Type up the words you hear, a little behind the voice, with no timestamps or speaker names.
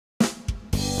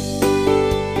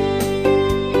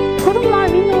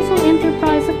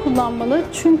kullanmalı.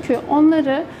 Çünkü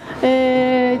onları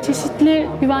çeşitli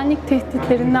güvenlik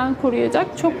tehditlerinden koruyacak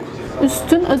çok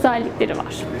üstün özellikleri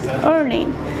var. Örneğin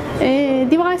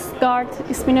Device Guard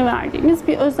ismini verdiğimiz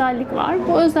bir özellik var.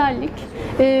 Bu özellik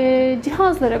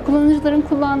cihazlara, kullanıcıların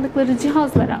kullandıkları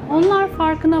cihazlara onlar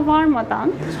farkına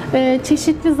varmadan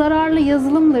çeşitli zararlı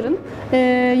yazılımların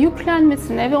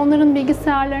yüklenmesine ve onların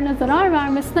bilgisayarlarına zarar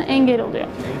vermesine engel oluyor.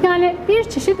 Yani bir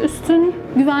çeşit üstün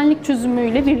güvenlik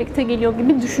çözümüyle birlikte geliyor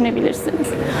gibi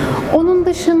düşünebilirsiniz. Onun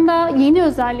dışında yeni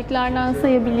özelliklerden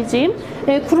sayabileceğim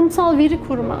kurumsal veri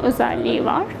koruma özelliği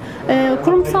var.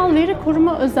 Kurumsal veri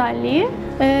koruma özelliği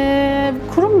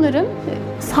kurumların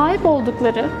sahip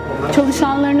oldukları,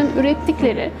 çalışanlarının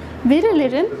ürettikleri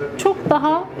verilerin çok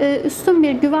daha üstün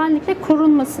bir güvenlikle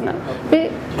korunmasını ve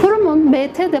kurumun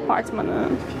BT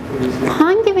departmanının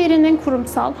hangi verinin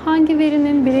kurumsal, hangi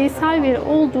verinin bireysel veri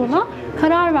olduğuna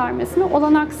karar vermesine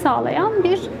olanak sağlayan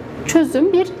bir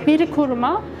çözüm, bir veri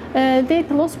koruma,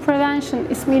 Data Loss Prevention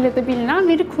ismiyle de bilinen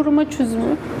veri koruma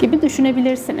çözümü gibi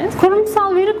düşünebilirsiniz.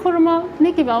 Kurumsal veri koruma ne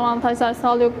gibi avantajlar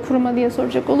sağlıyor kuruma diye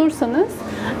soracak olursanız,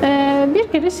 bir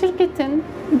kere şirketin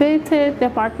BT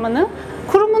departmanı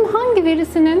kurumun hangi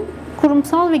verisinin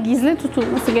kurumsal ve gizli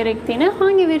tutulması gerektiğini,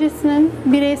 hangi verisinin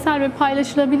bireysel ve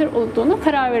paylaşılabilir olduğunu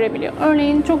karar verebiliyor.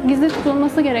 Örneğin çok gizli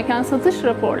tutulması gereken satış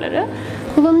raporları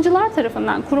kullanıcılar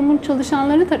tarafından, kurumun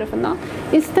çalışanları tarafından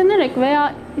istenerek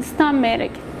veya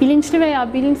istenmeyerek, bilinçli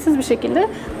veya bilinçsiz bir şekilde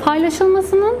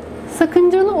paylaşılmasının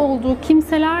sakıncalı olduğu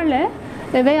kimselerle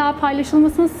veya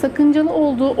paylaşılmasının sakıncalı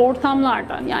olduğu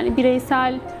ortamlarda, yani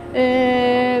bireysel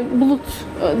bulut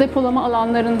depolama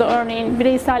alanlarında, örneğin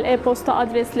bireysel e-posta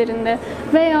adreslerinde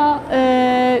veya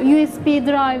USB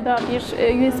Drive'da bir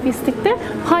USB stick'te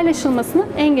paylaşılmasına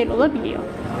engel olabiliyor.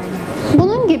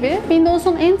 Bunun gibi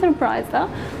Windows'un Enterprise'da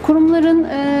kurumların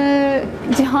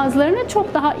cihazlarını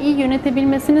çok daha iyi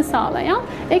yönetebilmesini sağlayan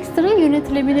ekstra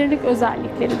yönetilebilirlik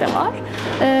özellikleri de var.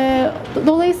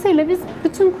 Dolayısıyla biz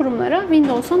bütün kurumlara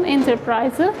Windows'un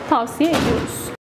Enterprise'ı tavsiye ediyoruz.